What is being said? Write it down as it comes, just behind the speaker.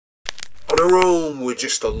On our own, we're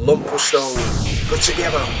just a lump of stone, but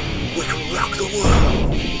together, we can rock the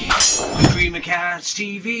world. Dream Accounts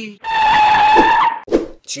TV.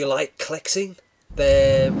 Do you like collecting?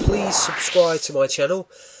 Then please subscribe to my channel,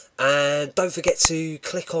 and don't forget to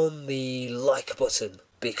click on the like button,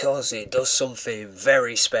 because it does something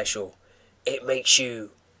very special. It makes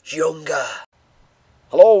you younger.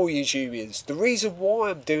 Hello YouTubers, the reason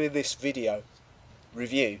why I'm doing this video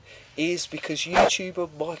review is because YouTuber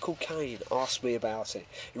Michael Kane asked me about it.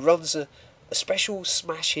 He runs a special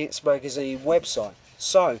Smash Hits magazine website,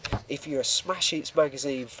 so if you're a Smash Hits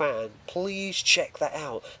magazine fan, please check that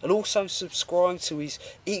out, and also subscribe to his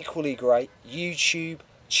equally great YouTube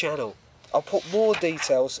channel. I'll put more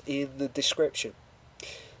details in the description.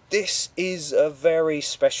 This is a very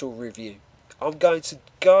special review. I'm going to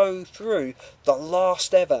go through the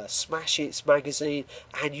last ever Smash Hits magazine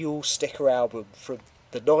annual sticker album from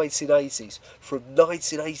the 1980s, from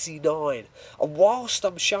 1989. And whilst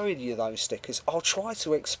I'm showing you those stickers, I'll try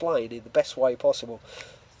to explain in the best way possible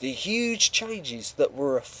the huge changes that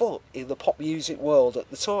were afoot in the pop music world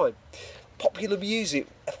at the time. Popular music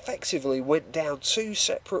effectively went down two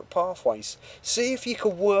separate pathways. See if you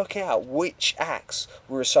can work out which acts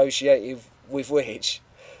were associated with which.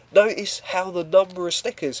 Notice how the number of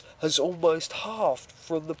stickers has almost halved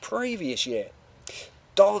from the previous year.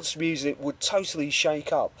 Dance music would totally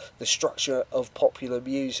shake up the structure of popular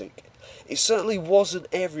music. It certainly wasn't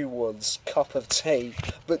everyone's cup of tea,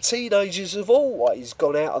 but teenagers have always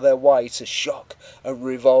gone out of their way to shock and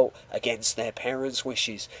revolt against their parents'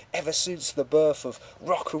 wishes. Ever since the birth of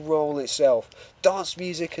rock and roll itself, dance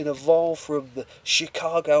music had evolved from the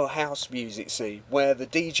Chicago house music scene, where the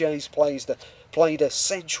DJs played a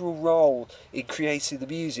central role in creating the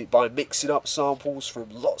music by mixing up samples from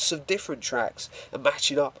lots of different tracks and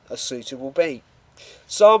matching up a suitable beat.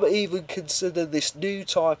 Some even consider this new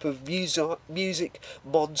type of music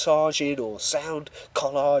montaging or sound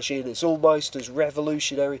collaging as almost as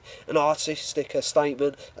revolutionary and artistic a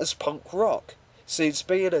statement as punk rock, since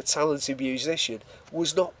being a talented musician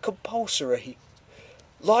was not compulsory.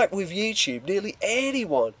 Like with YouTube, nearly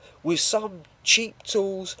anyone with some cheap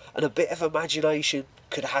tools and a bit of imagination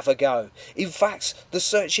could have a go. In fact, the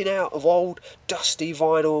searching out of old dusty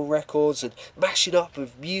vinyl records and mashing up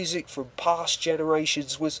of music from past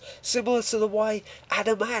generations was similar to the way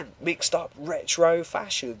Adam Ant mixed up retro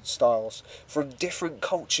fashion styles from different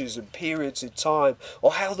cultures and periods in time,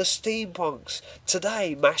 or how the steampunks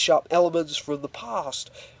today mash up elements from the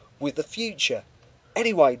past with the future.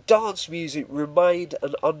 Anyway, dance music remained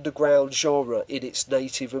an underground genre in its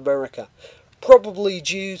native America, probably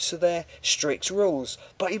due to their strict rules,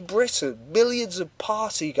 but in Britain, millions of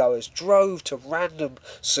partygoers drove to random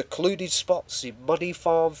secluded spots in muddy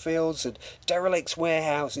farm fields and derelict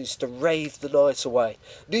warehouses to rave the night away.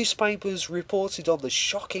 Newspapers reported on the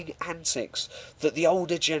shocking antics that the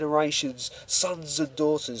older generation's sons and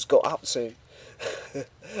daughters got up to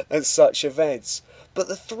at such events. But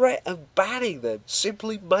the threat of banning them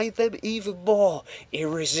simply made them even more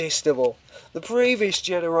irresistible. The previous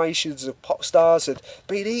generations of pop stars had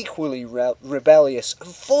been equally rebellious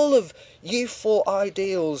and full of youthful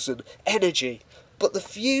ideals and energy, but the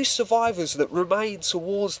few survivors that remained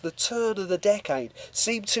towards the turn of the decade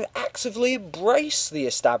seemed to actively embrace the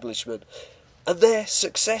establishment, and their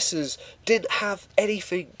successors didn't have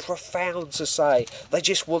anything profound to say. They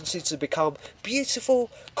just wanted to become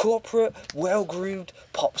beautiful, corporate, well-groomed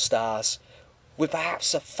pop stars, with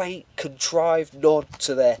perhaps a faint, contrived nod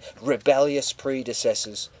to their rebellious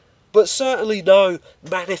predecessors, but certainly no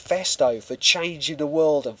manifesto for changing the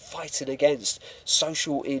world and fighting against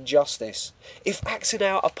social injustice. If acting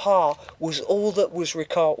out a part was all that was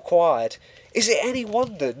required, is it any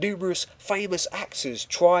wonder numerous famous actors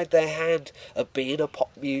tried their hand at being a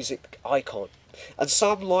pop music icon, and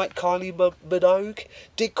some, like Kylie Minogue,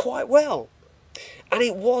 did quite well? And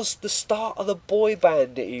it was the start of the boy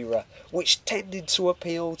band era, which tended to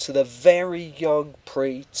appeal to the very young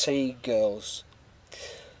pre-teen girls.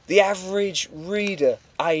 The average reader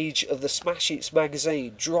age of the Smash Hits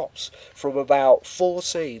magazine drops from about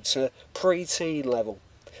 14 to pre-teen level.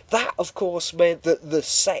 That, of course, meant that the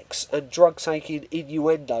sex and drug-taking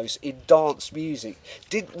innuendos in dance music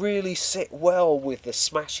didn't really sit well with the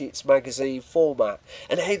Smash Hits magazine format,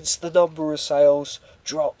 and hence the number of sales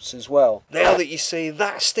dropped as well. Now that you see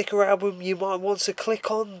that sticker album, you might want to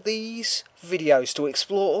click on these videos to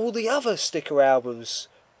explore all the other sticker albums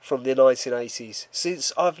from the 1980s,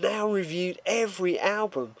 since I've now reviewed every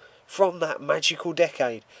album from that magical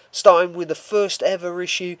decade, starting with the first ever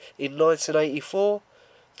issue in 1984,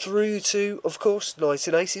 through to, of course,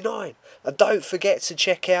 1989. And don't forget to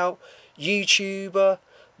check out YouTuber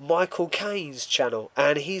Michael Kane's channel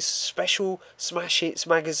and his special Smash Hits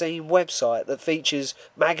magazine website that features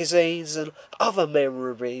magazines and other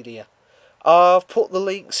memorabilia. I've put the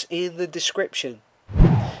links in the description.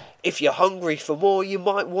 If you're hungry for more, you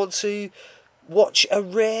might want to watch a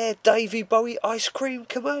rare David Bowie ice cream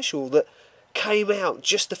commercial that came out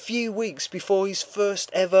just a few weeks before his first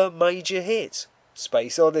ever major hit,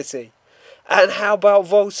 Space Oddity. And how about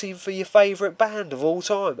voting for your favourite band of all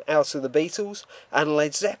time, out of the Beatles and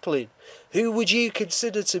Led Zeppelin? Who would you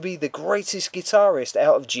consider to be the greatest guitarist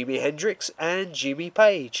out of Jimi Hendrix and Jimmy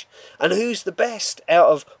Page? And who's the best out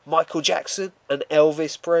of Michael Jackson and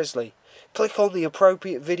Elvis Presley? Click on the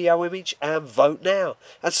appropriate video image and vote now,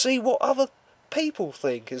 and see what other people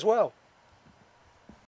think as well.